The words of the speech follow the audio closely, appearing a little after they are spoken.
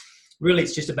really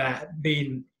it's just about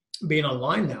being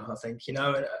online now. I think,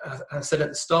 I said at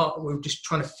the start, we're just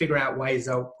trying to figure out ways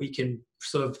that we can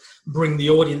sort of bring the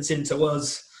audience into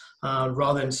us,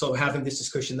 rather than sort of having this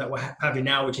discussion that we're having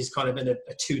now, which is kind of in a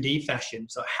 2D fashion.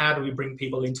 So how do we bring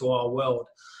people into our world?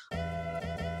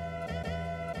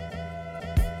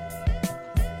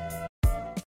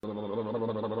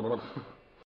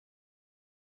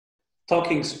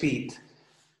 Talking speed.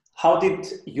 How did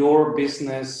your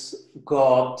business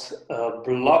got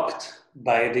blocked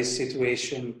by this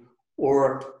situation,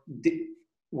 or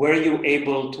were you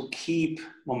able to keep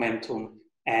momentum,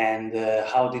 and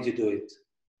how did you do it?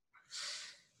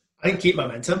 I didn't keep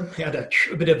momentum. I had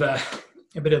a bit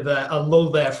of a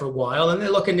lull there for a while, and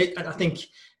then looking at, I think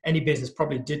any business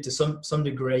probably did to some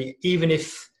degree. Even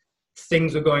if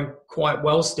things were going quite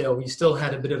well still, you still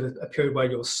had a bit of a period where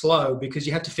you were slow because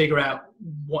you had to figure out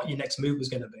what your next move was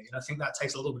going to be. And I think that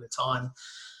takes a little bit of time,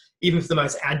 even for the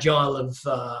most agile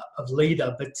of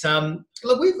leader. But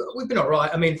look, we've been all right.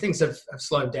 I mean, things have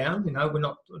slowed down. I'm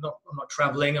not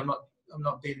traveling. I'm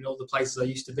not being in all the places I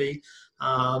used to be.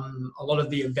 A lot of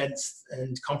the events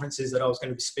and conferences that I was going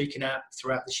to be speaking at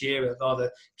throughout this year have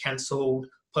either cancelled,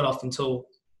 put off until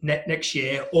next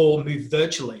year, or move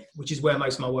virtually, which is where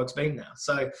most of my work's been now.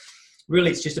 So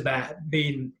really it's just about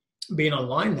being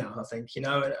online now. I think,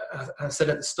 I said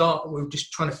at the start, we're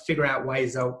just trying to figure out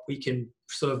ways that we can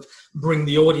sort of bring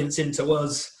the audience into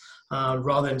us,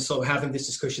 rather than sort of having this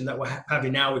discussion that we're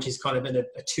having now, which is kind of in a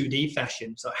 2D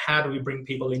fashion. So how do we bring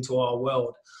people into our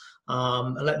world,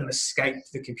 and let them escape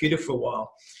the computer for a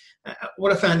while?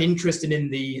 What I found interesting in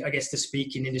the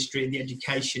speaking industry, the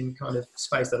education kind of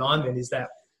space that I'm in, is that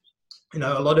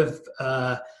a lot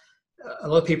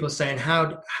of people are saying,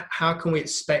 how can we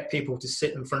expect people to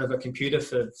sit in front of a computer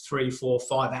for 3, 4,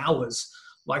 5 hours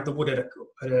like they would at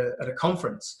a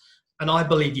conference? And I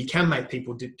believe you can make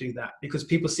people do that, because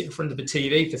people sit in front of a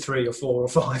TV for 3 or 4 or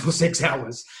 5 or 6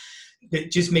 hours.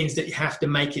 It just means that you have to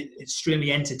make it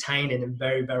extremely entertaining and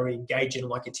very, very engaging,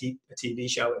 like a TV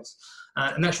show is.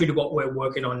 And that's really what we're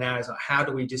working on now, is like, how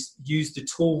do we just use the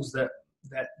tools that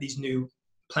these new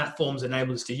platforms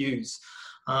enable us to use,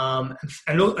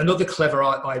 and other clever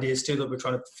ideas too that we're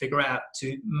trying to figure out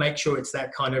to make sure it's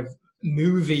that kind of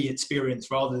movie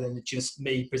experience rather than just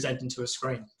me presenting to a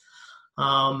screen.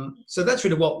 So that's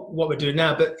really what we're doing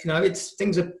now. But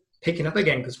things are picking up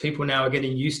again because people now are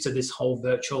getting used to this whole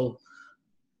virtual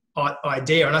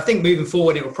idea, and I think moving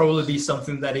forward it will probably be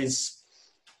something that is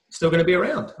still going to be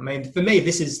around. I mean, for me,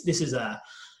 this is a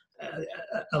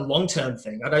long-term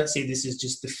thing. I don't see this as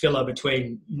just the filler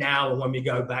between now and when we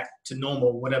go back to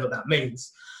normal, whatever that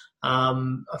means.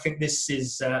 I think this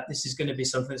is going to be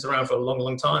something that's around for a long,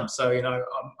 long time. So,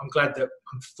 I'm glad that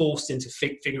I'm forced into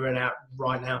figuring out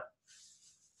right now.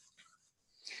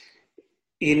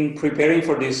 In preparing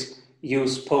for this, you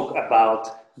spoke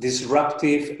about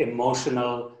disruptive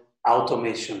emotional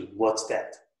automation. What's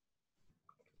that?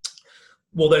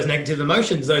 Well, those negative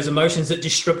emotions, those emotions that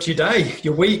disrupt your day,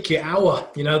 your week, your hour,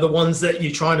 the ones that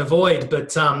you try and avoid,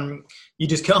 but you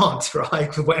just can't,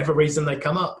 right? For whatever reason they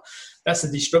come up. That's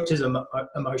the disruptive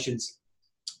emotions.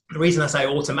 The reason I say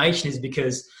automation is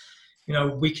because,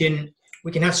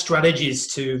 we can have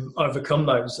strategies to overcome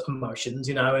those emotions,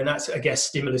 and that's, I guess,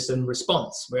 stimulus and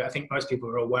response, where I think most people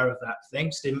are aware of that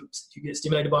thing. You get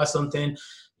stimulated by something,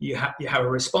 you have a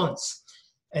response.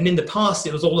 And in the past,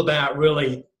 it was all about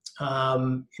really,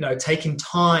 taking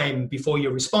time before you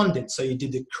responded, so you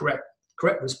did the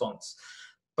correct response.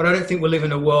 But I don't think we live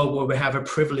in a world where we have the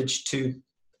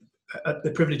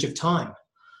privilege of time,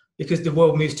 because the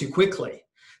world moves too quickly.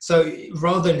 So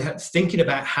rather than thinking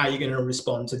about how you're going to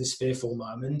respond to this fearful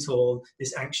moment or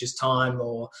this anxious time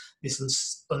or this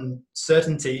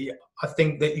uncertainty, I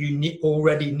think that you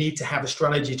already need to have a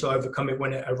strategy to overcome it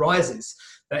when it arises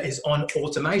that is on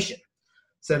automation.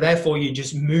 So therefore, you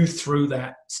just move through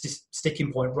that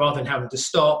sticking point rather than having to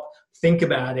stop, think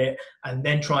about it, and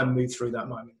then try and move through that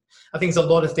moment. I think there's a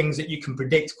lot of things that you can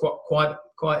predict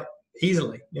quite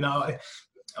easily.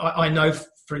 I know,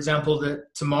 for example,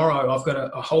 that tomorrow I've got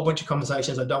a whole bunch of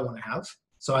conversations I don't want to have.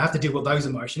 So I have to deal with those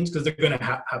emotions because they're going to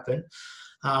happen.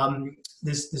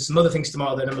 There's some other things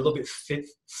tomorrow that I'm a little bit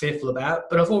fearful about,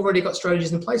 but I've already got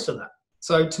strategies in place for that.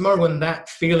 So tomorrow when that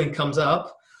feeling comes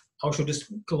up, I shall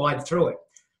just glide through it.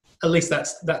 At least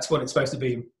that's what it's supposed to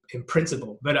be in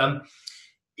principle. But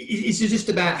it's just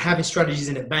about having strategies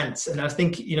in advance. And I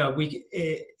think,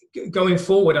 going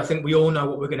forward, I think we all know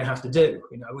what we're going to have to do.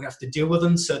 We have to deal with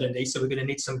uncertainty, so we're going to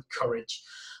need some courage.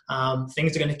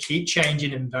 Things are going to keep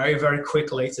changing and very, very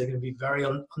quickly. So they're going to be very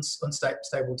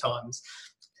unstable times.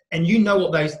 And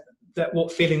what that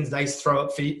what feelings they throw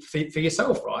up for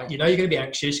yourself, right? You know, you're going to be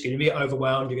anxious, you're going to be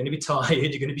overwhelmed, you're going to be tired,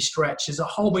 you're going to be stretched. There's a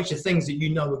whole bunch of things that you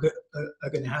know are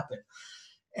going to happen.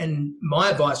 And my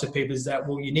advice for people is that,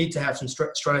 well, you need to have some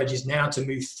strategies now to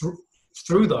move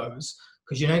through those,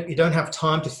 because you don't have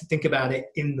time to think about it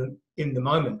in the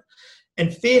moment.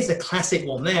 And fear is a classic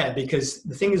one there, because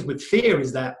the thing is with fear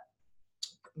is that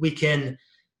we can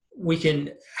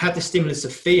have the stimulus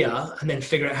of fear and then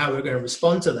figure out how we're going to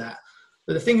respond to that.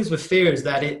 But the thing is with fear is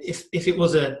that if it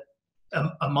was a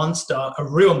monster, a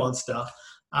real monster,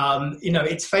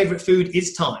 its favorite food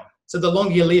is time. So the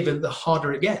longer you leave it, the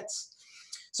harder it gets.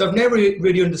 So I've never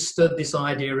really understood this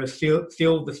idea of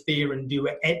feel the fear and do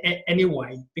it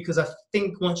anyway, because I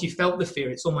think once you felt the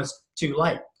fear, it's almost too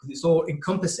late because it's all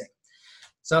encompassing.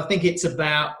 So I think it's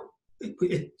about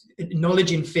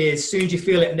acknowledging fear as soon as you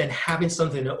feel it, and then having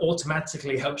something that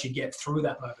automatically helps you get through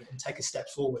that moment and take a step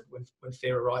forward when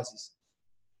fear arises.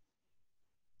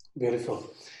 Beautiful.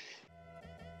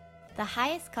 The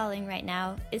highest calling right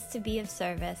now is to be of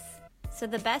service. So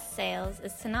the best sales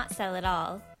is to not sell at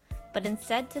all, but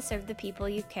instead to serve the people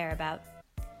you care about.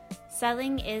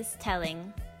 Selling is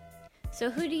telling. So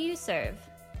who do you serve?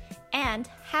 And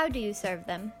how do you serve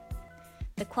them?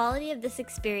 The quality of this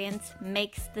experience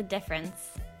makes the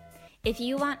difference. If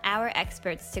you want our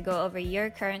experts to go over your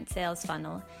current sales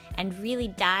funnel and really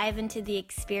dive into the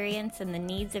experience and the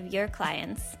needs of your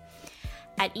clients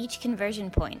at each conversion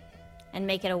point and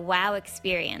make it a wow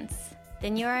experience,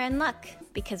 then you are in luck,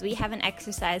 because we have an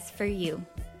exercise for you.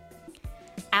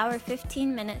 Our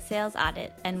 15-minute sales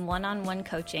audit and one-on-one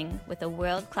coaching with a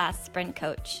world-class sprint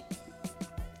coach.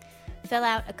 Fill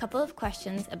out a couple of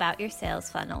questions about your sales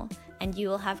funnel and you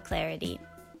will have clarity.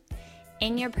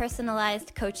 In your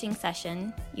personalized coaching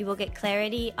session, you will get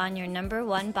clarity on your number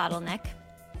one bottleneck,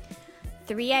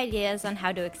 3 ideas on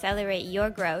how to accelerate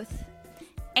your growth,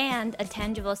 and a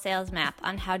tangible sales map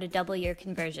on how to double your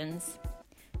conversions.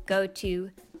 Go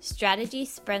to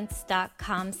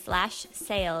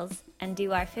strategysprints.com/sales and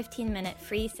do our 15-minute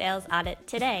free sales audit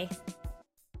today.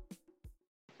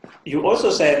 You also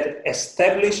said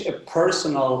establish a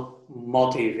personal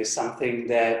motive is something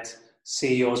that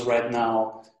CEOs right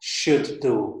now should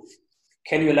do.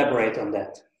 Can you elaborate on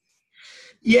that?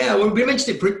 Yeah, well, we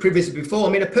mentioned it previously before.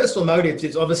 I mean, a personal motive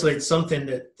is obviously it's something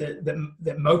that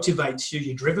motivates you,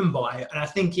 you're driven by. And I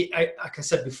think, like I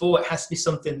said before, it has to be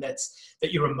something that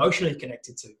you're emotionally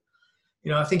connected to.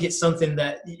 You know, I think it's something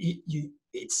that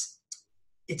it's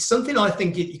something I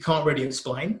think you can't really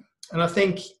explain. And I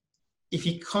think if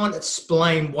you can't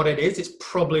explain what it is, it's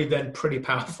probably then pretty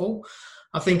powerful.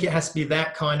 I think it has to be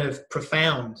that kind of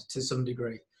profound to some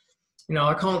degree. You know,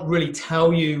 I can't really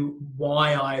tell you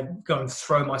why I go and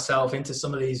throw myself into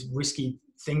some of these risky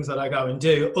things that I go and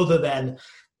do, other than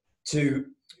to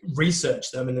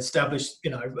research them and establish,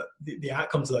 you know, the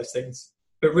outcomes of those things.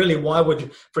 But really, why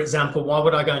would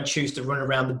I go and choose to run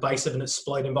around the base of an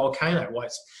exploding volcano? Why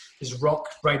there's rock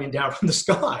raining down from the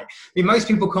sky? I mean, most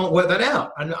people can't work that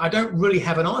out. And I don't really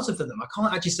have an answer for them. I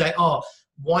can't actually say, oh,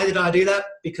 why did I do that?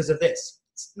 Because of this.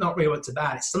 It's not really what it's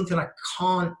about. It's something I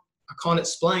can't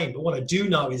explain. But what I do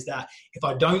know is that if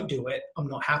I don't do it, I'm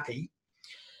not happy.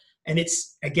 And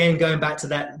it's, again, going back to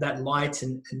that light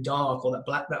and dark, or that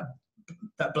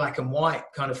black and white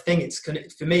kind of thing. It's kind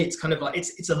of, for me, it's kind of like,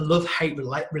 it's a love-hate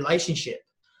relationship.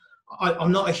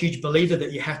 I'm not a huge believer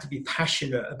that you have to be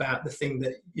passionate about the thing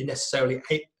that you're necessarily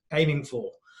aiming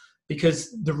for,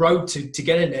 because the road to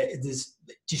getting it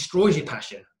destroys your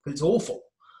passion. It's awful.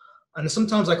 And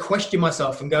sometimes I question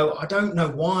myself and go, I don't know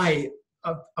why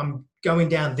I'm going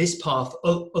down this path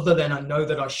other than I know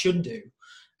that I should do.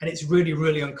 And it's really,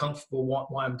 really uncomfortable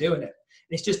why I'm doing it.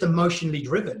 It's just emotionally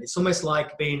driven. It's almost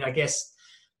like being, I guess,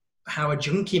 how a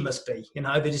junkie must be. You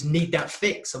know, they just need that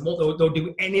fix, and they'll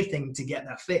do anything to get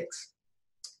that fix.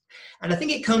 And I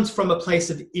think it comes from a place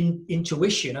of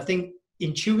intuition. I think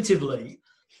intuitively,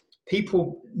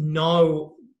 people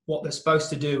know what they're supposed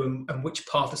to do and which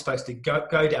path they're supposed to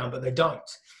go down, but they don't.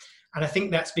 And I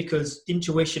think that's because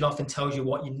intuition often tells you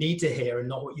what you need to hear and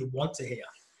not what you want to hear.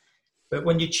 But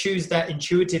when you choose that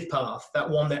intuitive path, that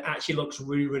one that actually looks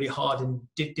really, really hard and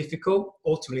difficult,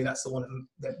 ultimately that's the one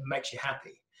that makes you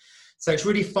happy. So it's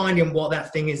really finding what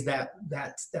that thing is, that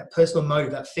personal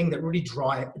motive, that thing that really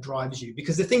drives you.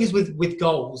 Because the thing is with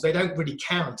goals, they don't really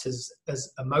count as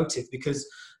a motive, because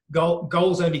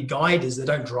goals only guide us, they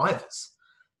don't drive us.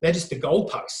 They're just the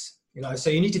goalposts, you know. So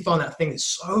you need to find that thing that's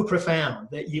so profound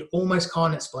that you almost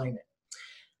can't explain it.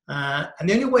 And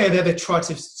the only way I've ever tried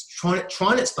to try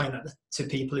and explain that to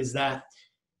people is that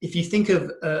if you think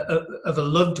of a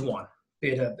loved one,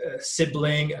 be it a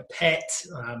sibling, a pet,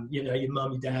 you know, your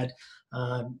mum, your dad,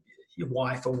 your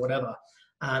wife or whatever,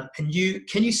 and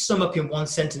can you sum up in one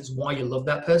sentence why you love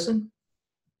that person?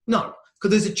 No,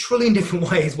 because there's a trillion different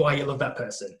ways why you love that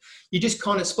person. You just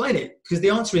can't explain it, because the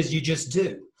answer is you just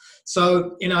do.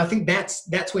 So, I think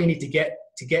that's where you need to get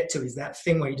to, is that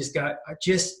thing where you just go,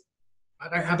 I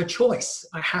don't have a choice.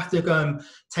 I have to go and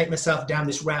take myself down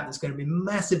this route that's going to be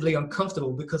massively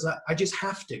uncomfortable, because I just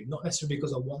have to, not necessarily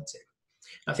because I want to.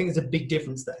 I think there's a big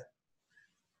difference there.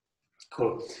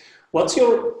 Cool. What's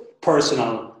your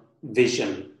personal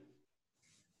vision?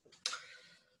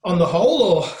 On the whole,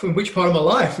 or from which part of my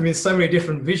life? I mean, so many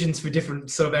different visions for different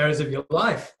sort of areas of your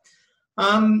life.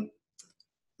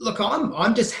 Look,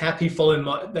 I'm just happy following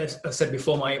as I said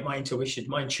before, my intuition,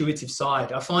 my intuitive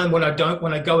side. I find when I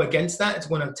go against that, it's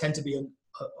when I tend to be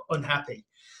unhappy.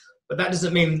 But that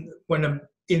doesn't mean when I'm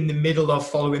in the middle of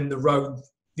following the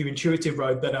intuitive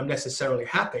road, that I'm necessarily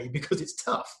happy, because it's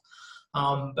tough.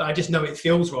 But I just know it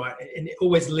feels right, and it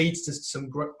always leads to some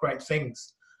great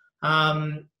things.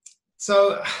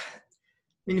 So, I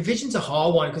mean, the vision's a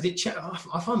hard one, because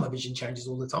I find my vision changes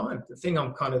all the time. The thing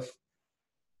I'm kind of,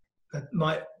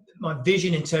 my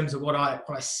vision in terms of what I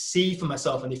see for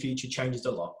myself in the future changes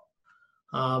a lot.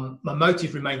 My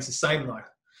motive remains the same though.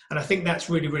 And I think that's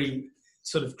really, really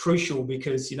sort of crucial,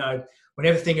 because, when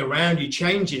everything around you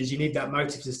changes, you need that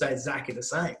motive to stay exactly the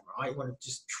same, right? You want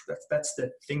to that's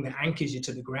the thing that anchors you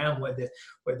to the ground where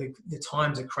the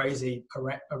times are crazy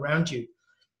around you.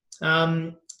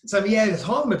 So yeah, it's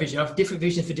hard with my vision. I have different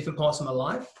visions for different parts of my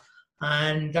life,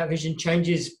 and that vision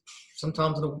changes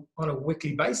sometimes on a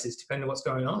weekly basis, depending on what's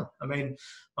going on. I mean,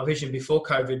 my vision before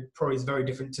COVID probably is very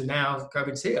different to now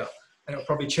COVID's here. And it'll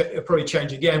probably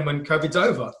change again when COVID's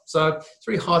over. So it's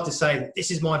really hard to say that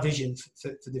this is my vision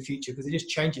for the future, because it just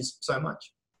changes so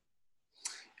much.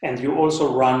 And you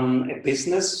also run a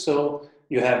business, so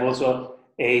you have also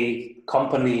a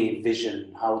company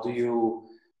vision. How do you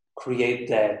create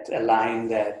that, align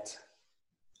that?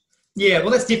 Yeah, well,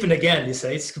 that's different again, you see,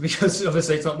 it's because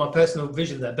obviously it's not my personal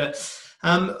vision there. But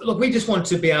look, we just want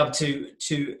to be able to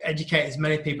educate as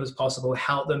many people as possible,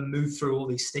 help them move through all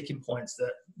these sticking points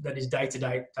that is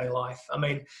day-to-day life. I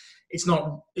mean, it's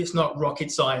not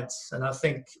rocket science. And I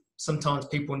think sometimes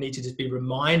people need to just be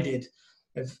reminded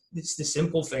of it's the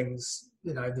simple things,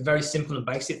 the very simple and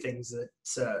basic things that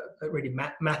really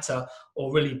matter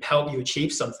or really help you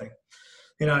achieve something.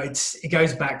 It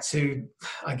goes back to,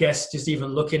 I guess, just even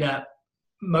looking at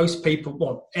most people,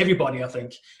 well, everybody, I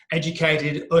think,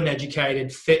 educated,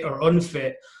 uneducated, fit or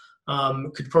unfit,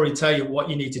 could probably tell you what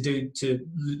you need to do to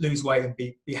lose weight and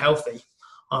be healthy,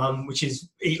 which is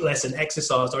eat less and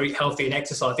exercise, or eat healthy and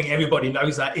exercise. I think everybody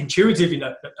knows that, intuitively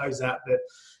knows that, but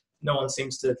no one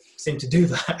seems to do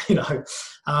that,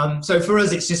 So for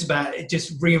us, it's just about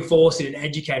just reinforcing and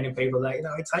educating people that,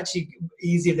 it's actually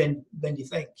easier than you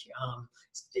think.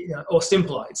 Or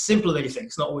simpler. It's simpler than you think.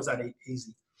 It's not always that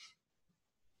easy.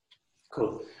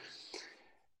 Cool.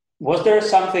 Was there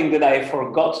something that I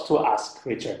forgot to ask,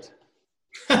 Richard?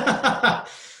 Well,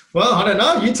 I don't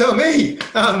know. You tell me.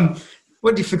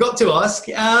 What you forgot to ask?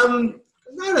 No,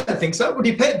 I don't think so. Well,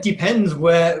 depends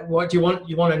what you want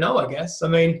to know, I guess. I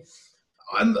mean,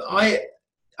 I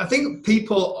think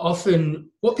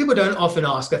what people don't often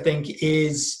ask, I think,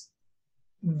 is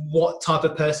what type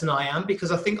of person I am,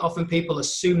 because I think often people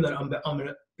assume that I'm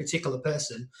a particular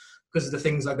person because of the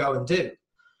things I go and do.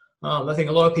 I think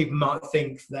a lot of people might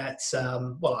think that,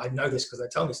 well, I know this because they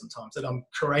tell me sometimes, that I'm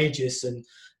courageous and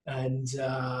and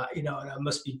I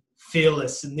must be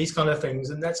fearless and these kind of things.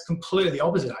 And that's completely the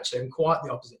opposite, actually. I'm quite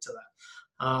the opposite to that.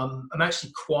 I'm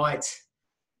actually quite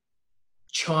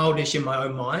childish in my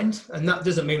own mind. And that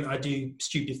doesn't mean that I do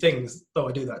stupid things, though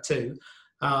I do that too.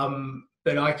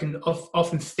 But I can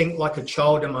often think like a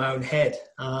child in my own head.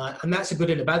 And that's a good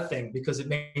and a bad thing, because it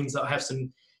means that I have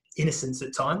some innocence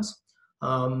at times,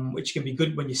 which can be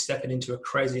good when you're stepping into a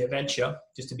crazy adventure,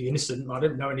 just to be innocent. I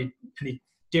don't know any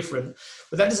different.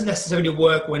 But that doesn't necessarily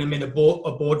work when I'm in a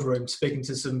boardroom speaking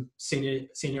to some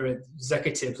senior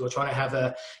executives or trying to have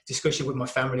a discussion with my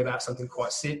family about something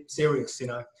quite serious,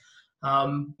 But,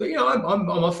 I'm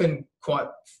often quite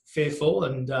fearful,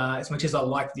 and as much as I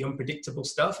like the unpredictable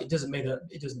stuff, it doesn't mean that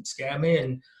it doesn't scare me.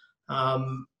 And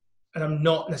I'm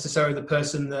not necessarily the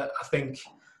person that I think,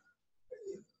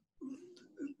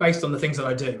 based on the things that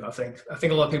I do, I think a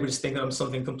lot of people just think that I'm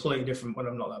something completely different when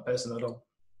I'm not that person at all.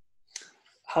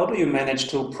 How do you manage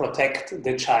to protect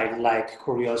the childlike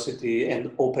curiosity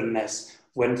and openness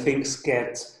when things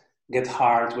get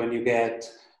hard, when you get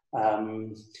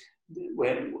when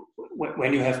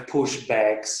you have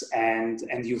pushbacks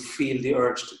and you feel the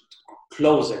urge to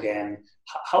close again?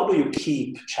 How do you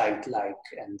keep childlike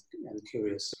and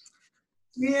curious?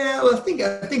 Yeah, well, I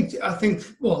think.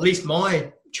 Well, at least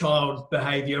my child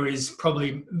behaviour is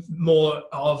probably more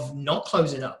of not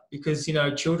closing up because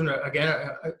children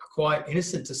are quite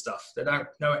innocent to stuff. They don't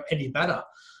know it any better.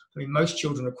 I mean, most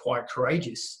children are quite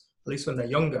courageous, at least when they're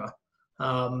younger.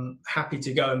 Happy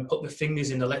to go and put the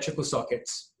fingers in electrical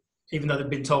sockets, even though they've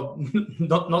been told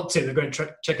not to. They're going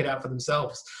to check it out for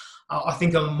themselves. I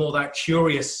think I'm more that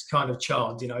curious kind of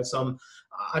child, so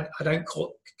I don't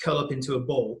curl up into a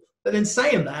ball. But then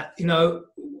saying that,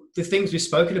 the things we've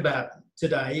spoken about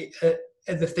today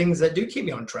are the things that do keep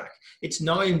me on track. It's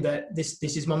knowing that this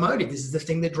is my motive. This is the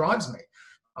thing that drives me.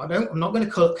 I'm not going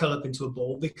to curl up into a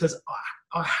ball because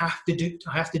I have to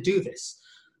do this,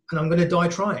 and I'm going to die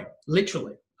trying.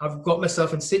 Literally, I've got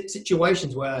myself in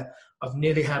situations where I've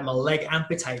nearly had my leg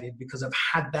amputated because I've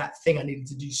had that thing I needed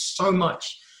to do so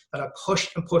much that I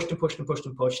pushed and pushed and pushed and pushed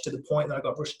and pushed to the point that I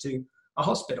got rushed to a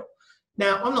hospital.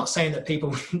 Now, I'm not saying that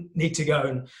people need to go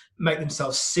and make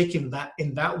themselves sick in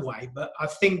that way, but I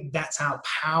think that's how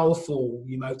powerful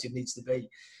your motive needs to be.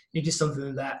 You do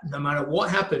something that no matter what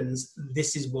happens,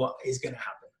 this is what is going to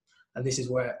happen, and this is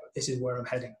where I'm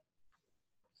heading.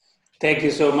 Thank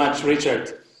you so much,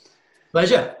 Richard.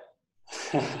 Pleasure.